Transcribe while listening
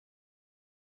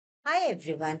Hi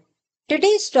everyone.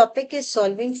 Today's topic is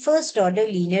solving first order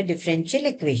linear differential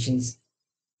equations.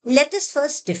 Let us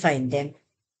first define them.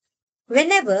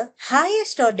 Whenever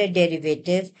highest order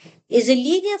derivative is a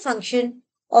linear function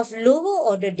of lower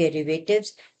order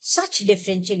derivatives, such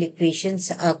differential equations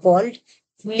are called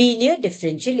linear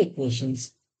differential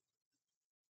equations.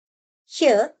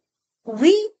 Here,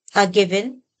 we are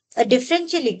given a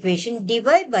differential equation dy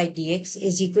by dx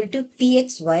is equal to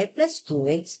pxy plus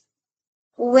qx,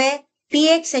 where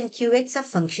px and qx are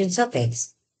functions of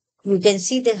x. You can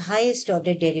see the highest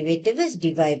order derivative is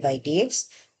dy by dx,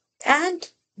 and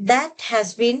that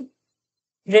has been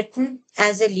written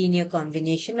as a linear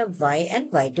combination of y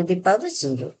and y to the power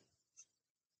 0.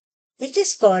 It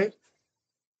is called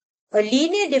a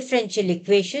linear differential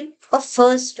equation of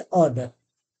first order,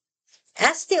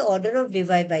 as the order of dy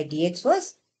by dx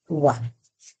was 1.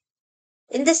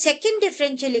 In the second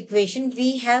differential equation,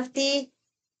 we have the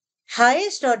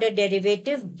highest order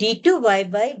derivative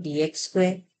d2y by dx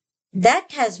square.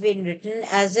 That has been written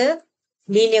as a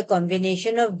linear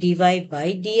combination of dy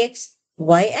by dx,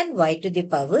 y and y to the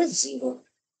power 0.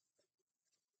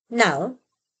 Now,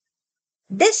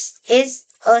 this is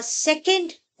a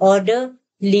second order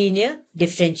linear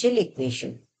differential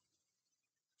equation.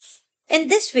 In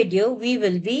this video, we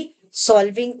will be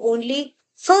solving only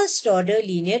first order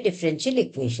linear differential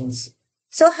equations.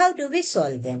 So how do we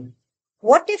solve them?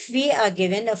 What if we are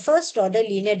given a first order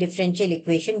linear differential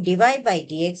equation dy by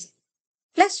dx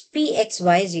plus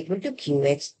pxy is equal to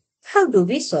qx? How do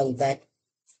we solve that?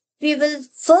 We will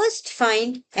first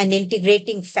find an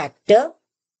integrating factor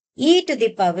e to the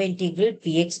power integral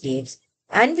px dx,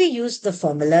 and we use the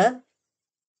formula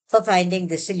for finding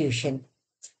the solution.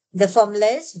 The formula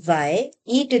is y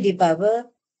e to the power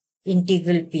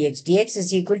integral px dx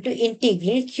is equal to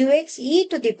integral qx e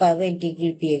to the power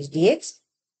integral px dx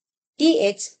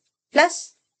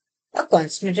plus a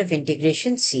constant of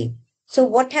integration c. So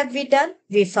what have we done?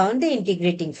 We found the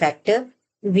integrating factor.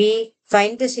 We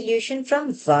find the solution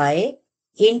from y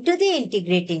into the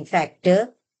integrating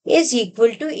factor is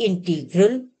equal to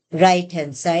integral right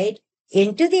hand side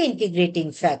into the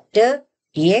integrating factor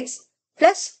dx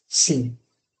plus c.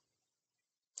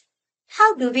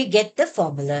 How do we get the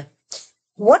formula?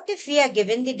 What if we are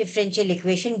given the differential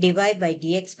equation dy by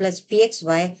dx plus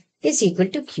pxy is equal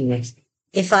to qx?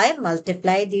 If I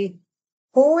multiply the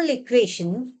whole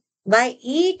equation by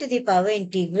e to the power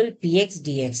integral px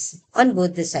dx on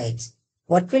both the sides,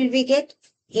 what will we get?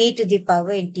 E to the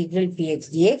power integral px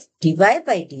dx dy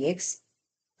by dx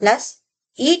plus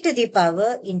e to the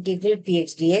power integral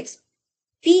px dx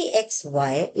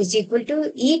pxy is equal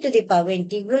to e to the power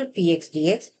integral px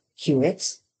dx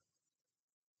qx.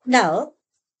 Now,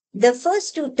 the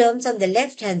first two terms on the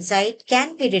left hand side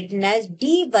can be written as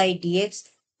d by dx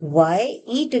y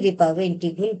e to the power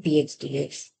integral px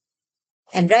dx.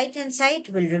 And right hand side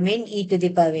will remain e to the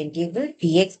power integral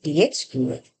px dx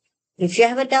qx. If you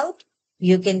have a doubt,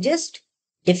 you can just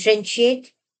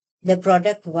differentiate the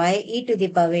product y e to the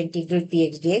power integral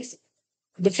px dx.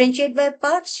 Differentiate by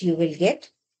parts, you will get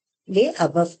the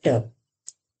above term.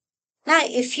 Now,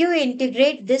 if you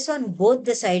integrate this on both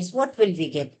the sides, what will we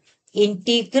get?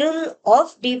 Integral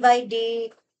of d by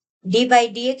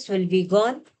dx will be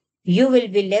gone. You will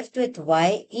be left with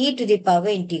y e to the power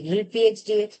integral px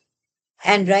dx.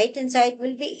 And right hand side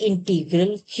will be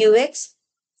integral qx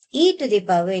e to the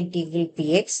power integral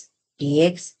px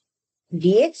dx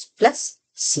plus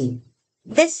c.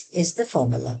 This is the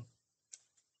formula.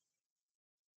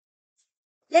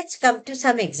 Let's come to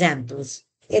some examples.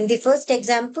 In the first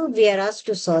example, we are asked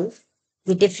to solve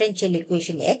the differential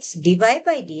equation x dy by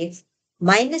dx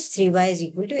minus 3y is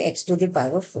equal to x to the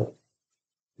power 4.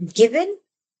 Given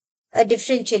a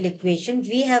differential equation,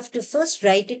 we have to first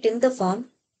write it in the form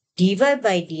dy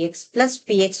by dx plus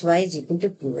pxy is equal to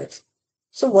 2x.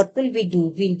 So what will we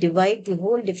do? We'll divide the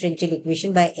whole differential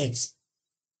equation by x.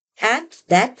 And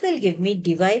that will give me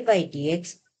dy by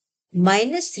dx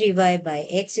minus 3y by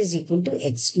x is equal to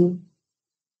x cubed.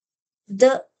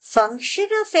 The function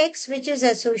of x which is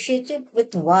associated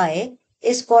with y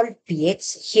is called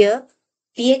px. Here,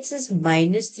 px is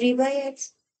minus 3 by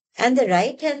x. And the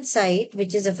right hand side,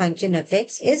 which is a function of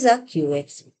x, is a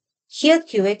qx. Here,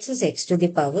 qx is x to the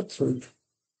power 3.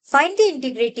 Find the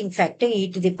integrating factor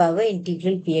e to the power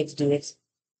integral px dx.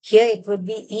 Here it would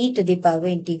be e to the power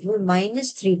integral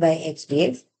minus 3 by x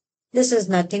dx. This is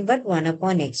nothing but 1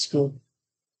 upon x cubed.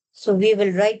 So we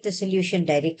will write the solution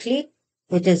directly.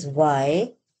 It is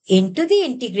y into the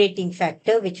integrating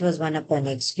factor, which was 1 upon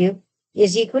x cubed,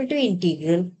 is equal to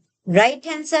integral right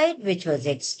hand side, which was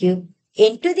x cubed,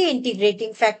 into the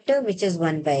integrating factor, which is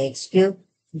 1 by x cubed,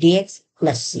 dx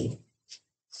plus c.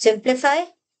 Simplify,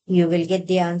 you will get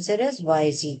the answer as y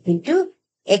is equal to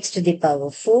x to the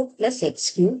power 4 plus x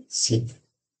cubed c.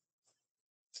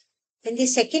 In the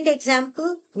second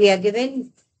example, we are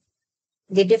given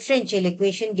the differential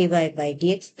equation dy by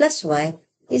dx plus y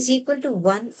is equal to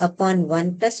 1 upon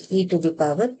 1 plus e to the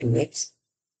power 2x.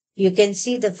 You can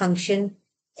see the function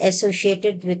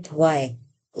associated with y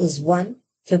is 1,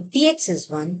 so px is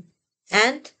 1,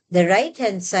 and the right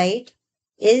hand side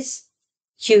is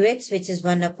qx, which is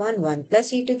 1 upon 1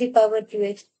 plus e to the power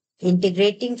 2x.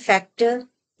 Integrating factor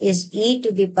is e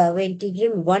to the power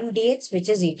integral 1 dx, which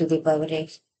is e to the power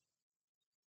x.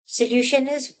 Solution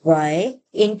is y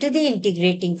into the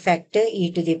integrating factor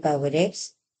e to the power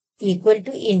x equal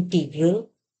to integral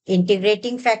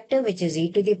integrating factor, which is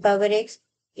e to the power x,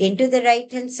 into the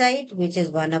right hand side, which is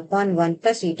 1 upon 1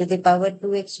 plus e to the power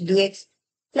 2x dx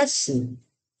plus c.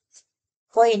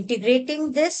 For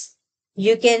integrating this,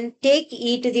 you can take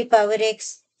e to the power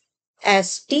x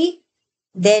as t,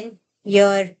 then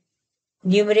your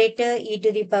numerator e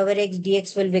to the power x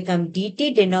dx will become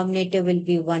dt, denominator will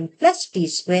be 1 plus t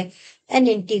square, and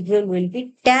integral will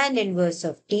be tan inverse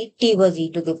of t. T was e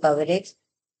to the power x.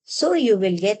 So you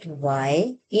will get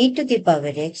y e to the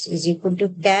power x is equal to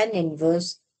tan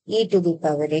inverse e to the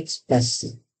power x plus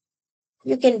c.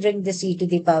 You can bring this e to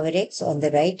the power x on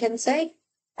the right hand side,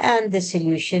 and the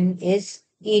solution is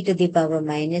e to the power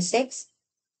minus x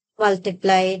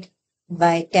multiplied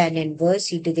by tan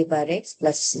inverse e to the power x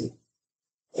plus c.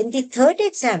 In the third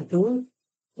example,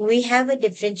 we have a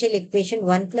differential equation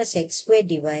 1 plus x squared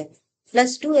dy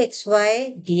plus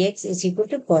 2xy dx is equal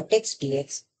to cot x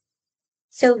dx.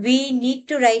 So we need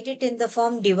to write it in the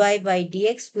form dy by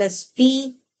dx plus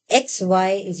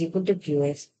pxy is equal to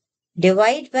qx.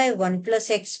 Divide by 1 plus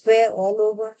x square all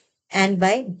over and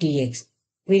by dx.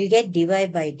 We'll get dy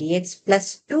by dx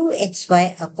plus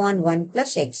 2xy upon 1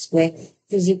 plus x square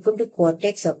is equal to cot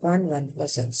x upon 1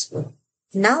 plus x square.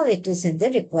 Now it is in the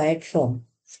required form.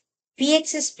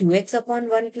 Px is 2x upon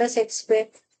 1 plus x square.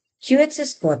 Qx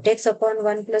is cot x upon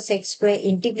 1 plus x square.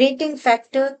 Integrating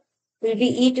factor will be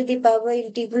e to the power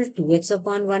integral 2x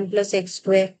upon 1 plus x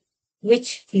square,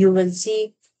 which you will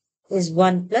see is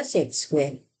 1 plus x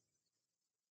square.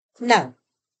 Now,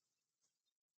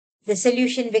 the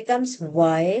solution becomes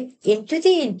y into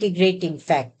the integrating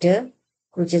factor,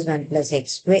 which is 1 plus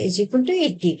x square, is equal to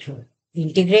integral.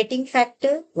 Integrating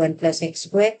factor 1 plus x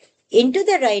square into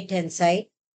the right hand side,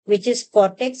 which is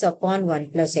cot x upon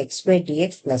 1 plus x square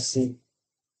dx plus c.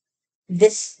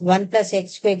 This 1 plus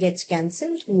x square gets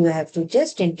cancelled. You have to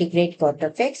just integrate cot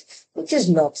of x, which is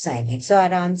log sin x. So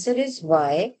our answer is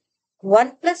y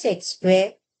 1 plus x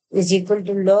square is equal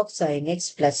to log sin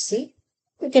x plus c.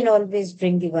 You can always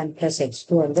bring the 1 plus x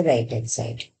square on the right hand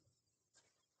side.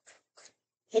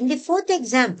 In the fourth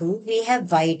example, we have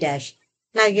y dash.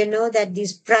 Now you know that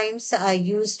these primes are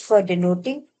used for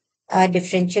denoting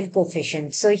differential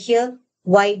coefficients. So here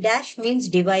y dash means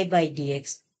dy by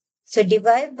dx. So dy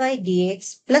by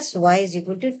dx plus y is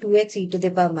equal to 2x e to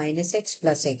the power minus x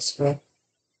plus x square.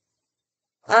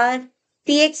 Our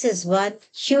px is 1,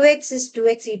 qx is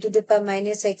 2x e to the power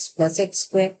minus x plus x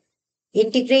square.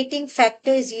 Integrating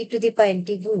factor is e to the power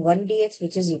integral 1 dx,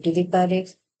 which is e to the power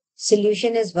x.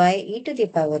 Solution is y e to the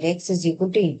power x is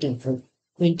equal to integral.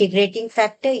 Integrating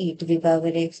factor e to the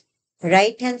power x.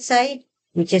 Right hand side,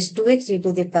 which is 2x e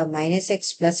to the power minus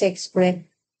x plus x square.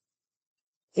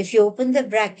 If you open the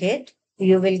bracket,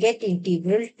 you will get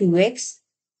integral 2x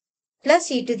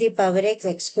plus e to the power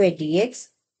x square dx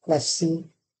plus c.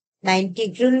 Now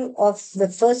integral of the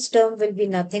first term will be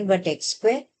nothing but x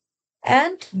square.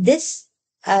 And this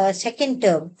second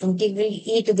term, integral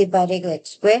e to the power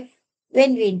x square,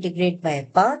 when we integrate by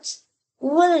parts,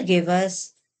 will give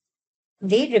us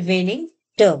the remaining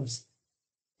terms.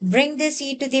 Bring this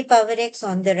e to the power x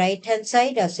on the right hand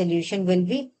side. Our solution will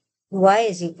be y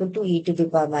is equal to e to the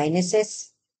power minus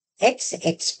x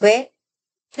square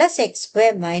plus x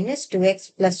square minus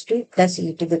 2x plus 2 plus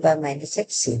e to the power minus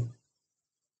x c.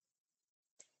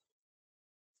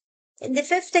 In the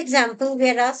fifth example, we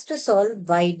are asked to solve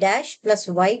y dash plus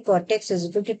y cot x is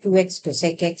equal to 2x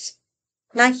cosec x.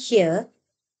 Now here,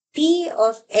 p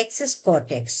of x is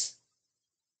cot x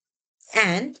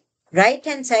and right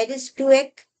hand side is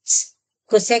 2x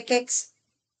cosec x.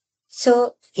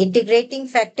 So integrating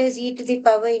factor is e to the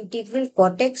power integral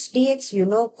cot x dx. You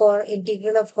know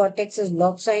integral of cot x is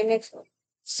log sin x.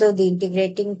 So the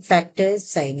integrating factor is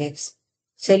sin x.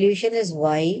 Solution is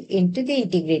y into the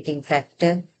integrating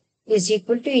factor is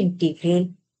equal to integral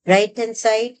right hand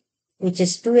side, which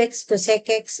is 2x cosec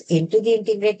x into the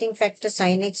integrating factor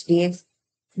sin x dx.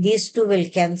 These two will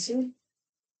cancel.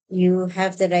 you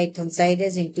have the right hand side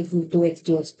as integral 2x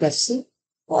dx plus c,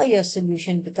 or your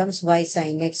solution becomes y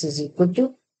sine x is equal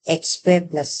to x square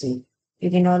plus c. You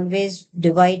can always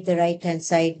divide the right hand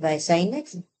side by sine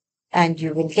x, and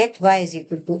you will get y is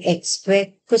equal to x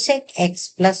square cosec x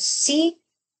plus c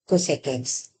cosec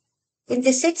x. In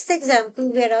the sixth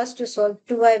example, we are asked to solve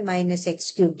 2y minus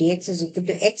x cubed dx is equal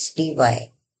to x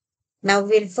dy. Now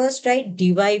we'll first write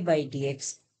dy by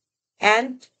dx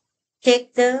and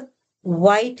take the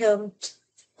y term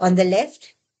on the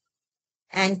left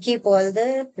and keep all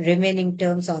the remaining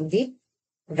terms on the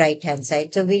right hand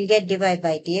side. So we'll get dy by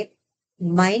dx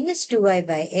minus 2y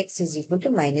by x is equal to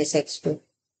minus x2.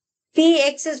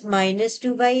 Px is minus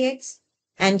 2 by x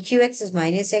and qx is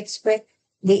minus x squared.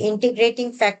 The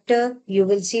integrating factor you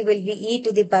will see will be e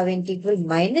to the power integral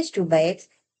minus 2 by x,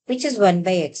 which is 1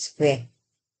 by x squared.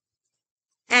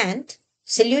 And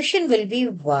solution will be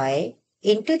y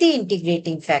into the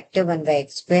integrating factor 1 by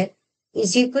x squared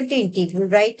is equal to integral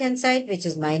right hand side, which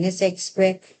is minus x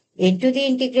squared, into the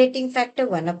integrating factor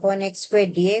 1 upon x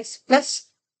squared dx plus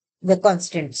the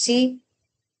constant c.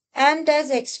 And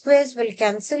as x squares will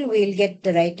cancel, we'll get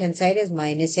the right hand side as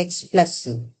minus x plus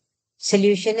c.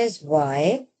 Solution is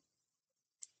y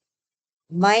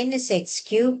minus x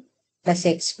cube plus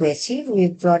x square c.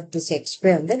 We've brought this x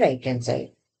square on the right hand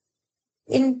side.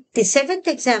 In the seventh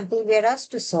example, we are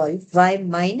asked to solve y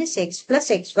minus x plus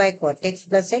xy cot x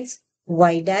plus x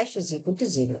y dash is equal to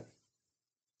 0.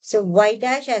 So y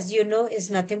dash, as you know, is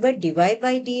nothing but dy by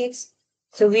dx.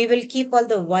 So we will keep all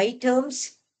the y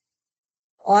terms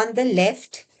on the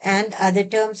left and other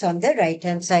terms on the right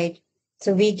hand side.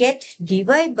 So we get dy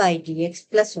by dx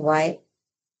plus y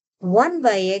 1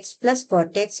 by x plus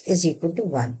cot x is equal to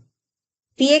 1.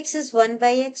 Px is 1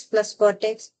 by x plus cot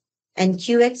x and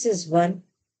qx is 1.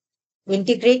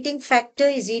 Integrating factor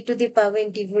is e to the power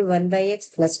integral 1 by x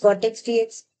plus cot x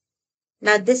dx.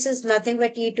 Now this is nothing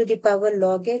but e to the power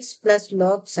log x plus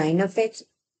log sine of x.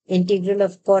 Integral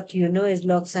of cot you know is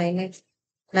log sine x.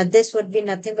 Now this would be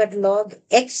nothing but log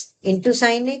x into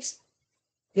sine x.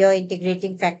 Your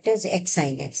integrating factor is x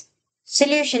sine x.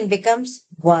 Solution becomes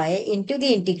y into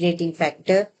the integrating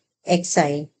factor x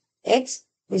sine x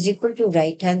is equal to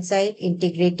right hand side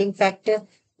integrating factor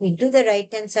into the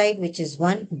right hand side, which is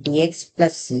 1 dx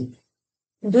plus c.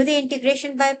 Do the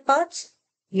integration by parts.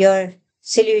 Your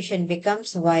solution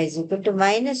becomes y is equal to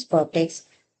minus cot x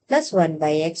plus 1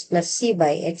 by x plus c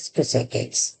by x cosec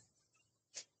x.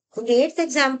 In the eighth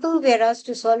example, we are asked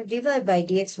to solve dy by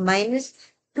dx minus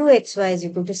 2xy is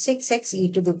equal to 6x e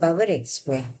to the power x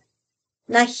square.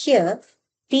 Now here,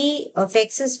 p of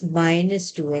x is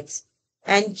minus 2x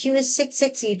and q is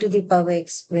 6x e to the power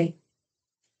x square.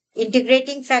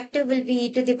 Integrating factor will be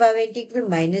e to the power integral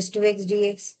minus 2x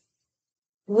dx,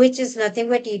 which is nothing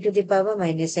but e to the power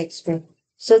minus x square.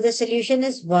 So the solution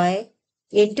is y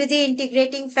into the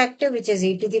integrating factor, which is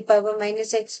e to the power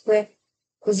minus x square,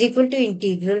 is equal to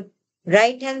integral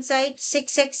right hand side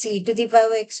 6x e to the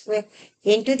power x square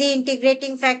into the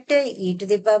integrating factor e to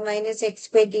the power minus x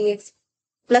square dx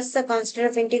plus the constant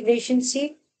of integration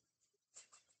c.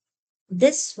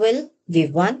 This will be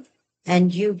 1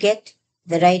 and you get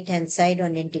the right hand side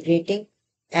on integrating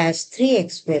as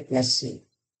 3x square plus c.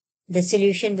 The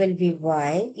solution will be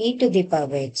y e to the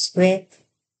power x square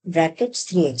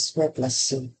brackets 3x square plus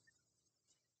c.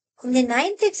 In the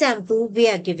ninth example, we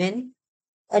are given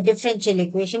a differential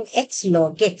equation x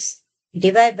log x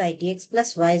divided by dx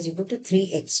plus y is equal to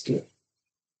 3x cubed.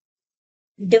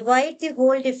 Divide the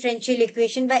whole differential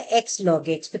equation by x log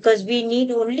x because we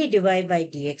need only divide by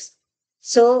dx.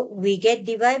 So we get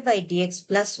dy by dx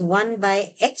plus 1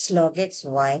 by x log x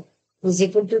y is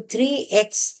equal to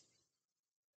 3x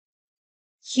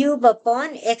cube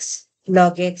upon x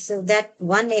log x. So that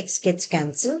 1x gets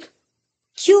cancelled.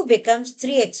 Q becomes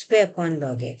 3x square upon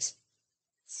log x.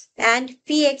 And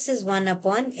px is 1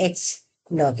 upon x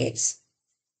log x.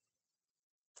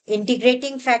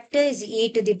 Integrating factor is e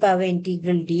to the power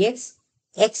integral dx,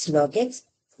 x log x.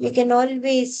 You can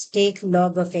always take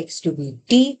log of x to be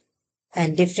t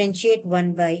and differentiate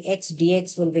 1 by x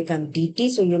dx will become dt,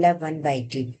 so you'll have 1 by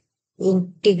t.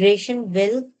 Integration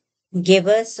will give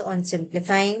us, on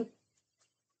simplifying,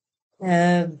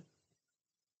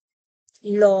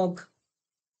 log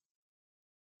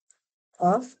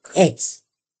of x.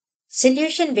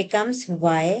 Solution becomes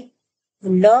y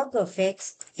log of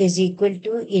x is equal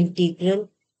to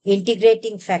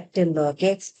integrating factor log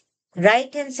x.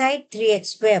 Right hand side 3x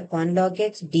square upon log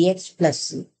x dx plus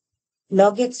c.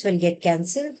 Log x will get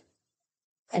cancelled.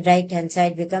 Right hand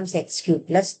side becomes x cubed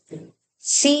plus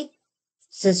c.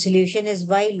 So solution is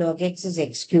y log x is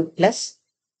x cubed plus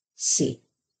c.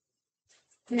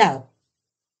 Now,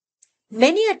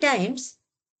 Many a times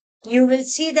you will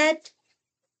see that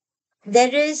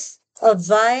there is a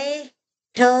y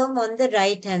term on the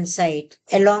right hand side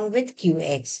along with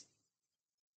qx.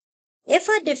 If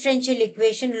our differential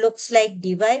equation looks like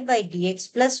dy by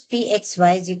dx plus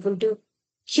pxy is equal to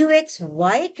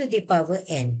qxy to the power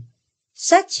n,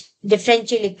 such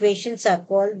differential equations are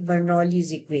called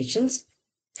Bernoulli's equations,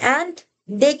 and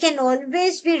they can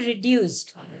always be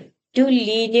reduced to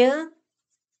linear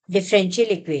differential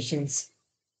equations.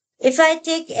 If I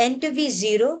take n to be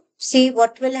 0, see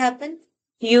what will happen?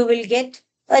 You will get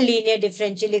a linear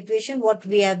differential equation, what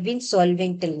we have been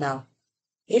solving till now.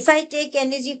 If I take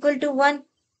n is equal to 1,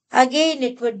 again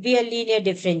it would be a linear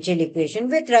differential equation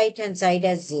with right hand side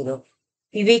as 0.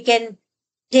 We can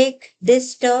take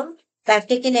this term, I've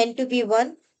taken n to be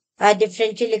 1, our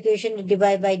differential equation dy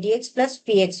by dx plus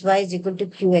pxy is equal to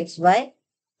qxy.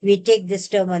 We take this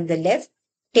term on the left,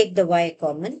 take the y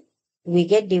common, we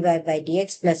get dy by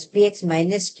dx plus px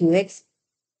minus qx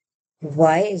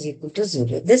y is equal to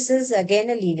 0. This is again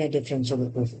a linear differential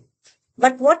equation.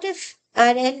 But what if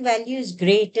our n value is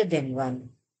greater than 1?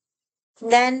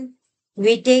 Then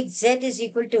we take z is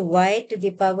equal to y to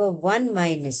the power 1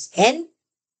 minus n,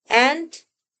 and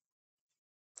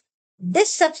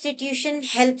this substitution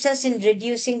helps us in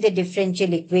reducing the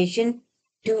differential equation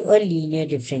to a linear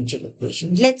differential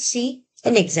equation. Let's see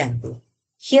an example.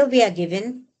 Here we are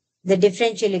given the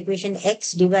differential equation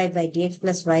x dy by dx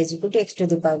plus y is equal to x to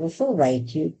the power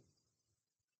 4y cubed.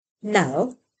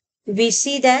 Now, we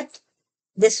see that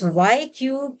this y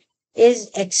cubed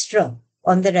is extra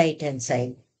on the right hand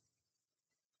side.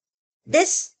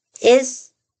 This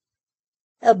is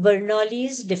a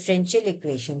Bernoulli's differential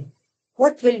equation.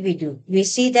 What will we do? We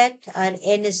see that our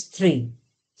n is 3.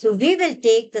 So we will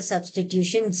take the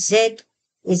substitution z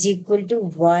is equal to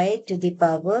y to the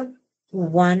power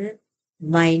 1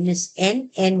 minus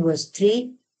n. N was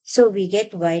 3. So we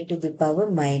get y to the power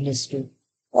minus 2.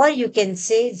 Or you can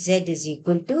say z is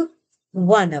equal to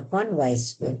 1 upon y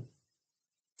squared.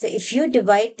 So if you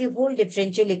divide the whole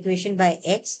differential equation by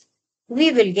x,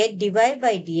 we will get dy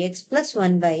by dx plus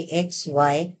 1 by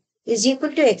xy is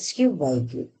equal to x cubed y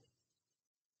cubed.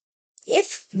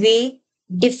 If we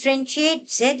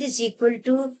differentiate z is equal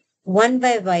to 1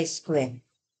 by y square,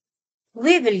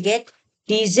 we will get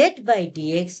dz by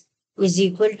dx is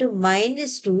equal to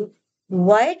minus 2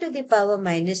 y to the power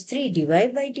minus 3 dy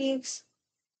by dx.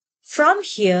 From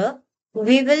here,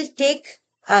 we will take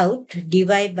out dy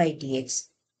by dx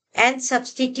and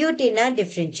substitute in our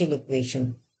differential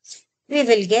equation. We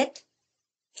will get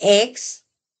x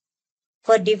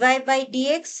for dy by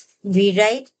dx, we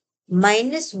write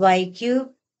minus y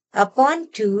cube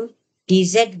upon 2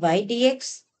 dz by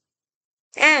dx,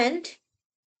 and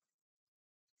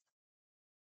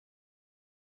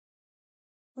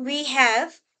we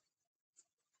have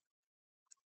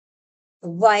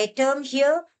y term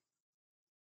here.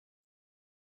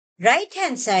 Right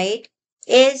hand side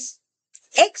is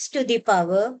x to the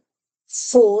power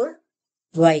 4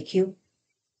 y cube.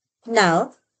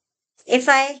 Now, if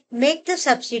I make the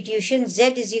substitution z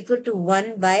is equal to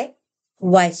 1 by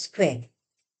y square,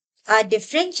 our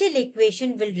differential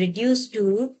equation will reduce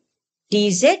to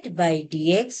dz by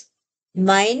dx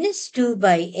minus 2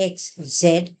 by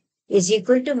xz is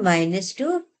equal to minus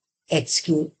 2 x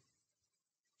cube.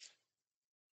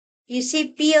 You see,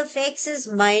 p of x is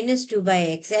minus 2 by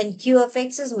x and q of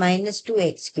x is minus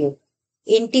 2x cube.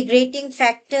 Integrating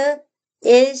factor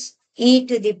is e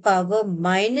to the power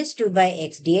minus 2 by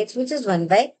x dx, which is 1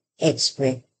 by x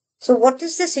squared. So what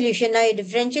is the solution? Now, your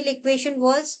differential equation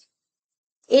was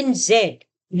in z.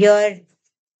 Your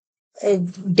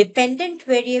dependent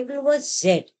variable was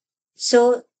z.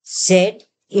 So z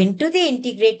into the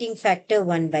integrating factor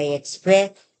 1 by x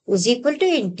squared is equal to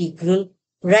integral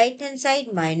right hand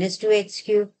side minus 2x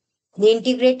cube, the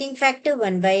integrating factor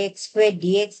 1 by x squared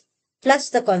dx plus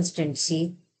the constant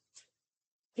c.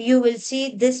 You will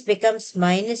see this becomes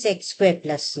minus x squared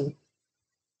plus c.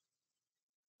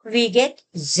 We get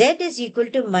z is equal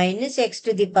to minus x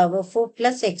to the power 4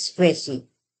 plus x squared c.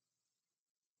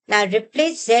 Now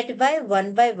replace z by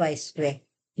 1 by y square.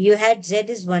 You had z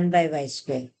is 1 by y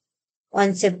square.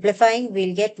 On simplifying,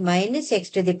 we'll get minus x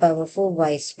to the power 4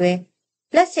 y square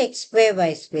plus x square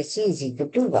y square c is equal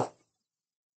to 1.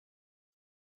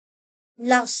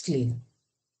 Lastly,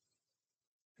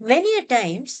 many a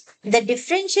times the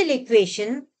differential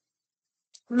equation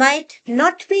might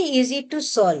not be easy to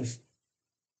solve.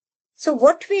 So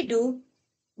what we do,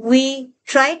 we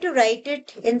try to write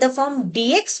it in the form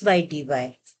dx by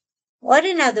dy. Or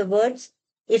in other words,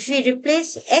 if we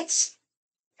replace x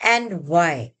and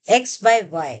y, x by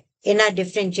y in our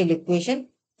differential equation,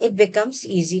 it becomes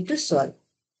easy to solve.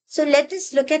 So let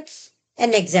us look at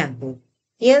an example.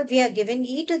 Here we are given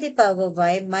e to the power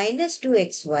y minus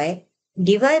 2xy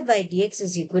dy by dx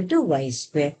is equal to y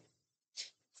square.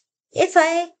 If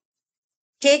I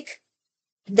take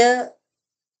the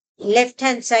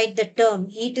left-hand side, the term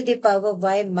e to the power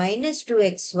y minus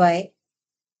 2xy,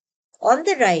 on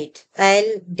the right,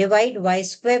 I'll divide y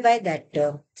square by that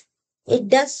term. It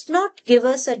does not give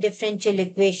us a differential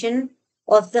equation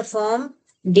of the form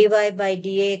dy by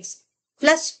dx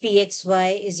plus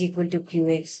pxy is equal to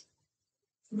qx.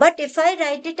 But if I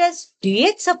write it as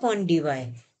dx upon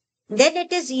dy, then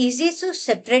it is easy to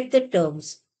separate the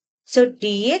terms. So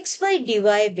dx by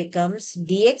dy becomes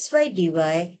dx by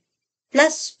dy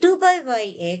plus 2 by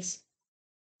yx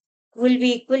will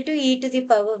be equal to e to the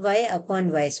power y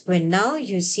upon y square. Now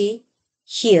you see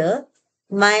here,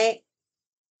 my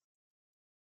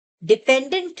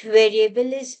dependent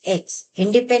variable is x,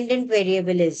 independent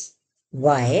variable is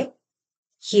y.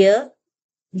 Here,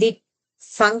 the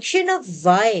function of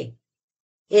y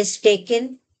is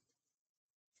taken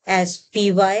as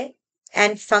py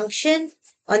and function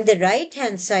on the right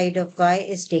hand side of y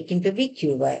is taken to be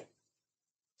qy.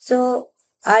 So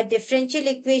our differential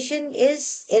equation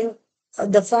is in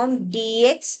the form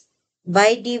dx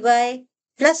by dy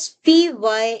plus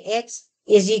pyx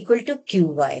is equal to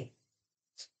qy.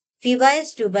 Py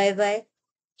is 2 by y,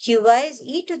 qy is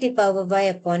e to the power y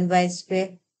upon y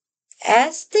square.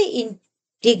 As the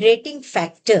integrating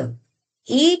factor,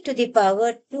 e to the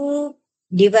power 2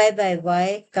 dy by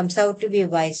y comes out to be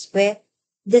y square.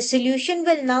 The solution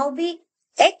will now be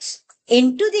x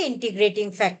into the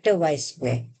integrating factor y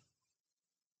square.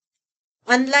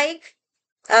 Unlike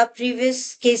our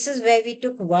previous cases where we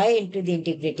took y into the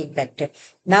integrating factor,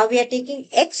 now we are taking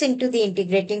x into the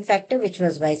integrating factor, which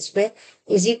was y square,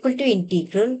 is equal to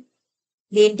integral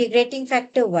the integrating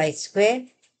factor y square,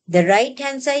 the right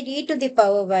hand side e to the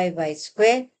power y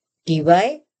square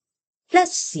dy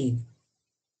plus c.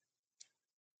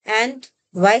 And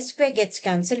y square gets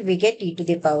cancelled, we get e to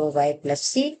the power y plus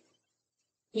c.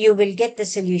 You will get the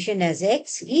solution as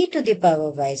x e to the power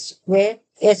y square,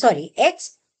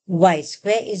 x y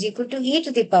square is equal to e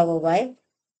to the power y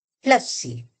plus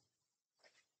c.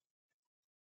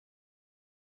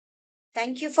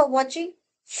 Thank you for watching.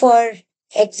 For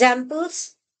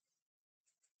examples,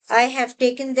 I have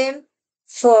taken them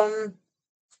from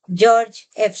George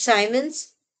F.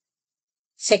 Simon's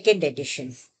second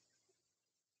edition.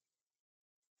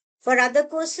 For other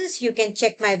courses, you can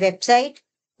check my website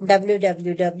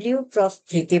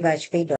www.profpreetibajpai.com.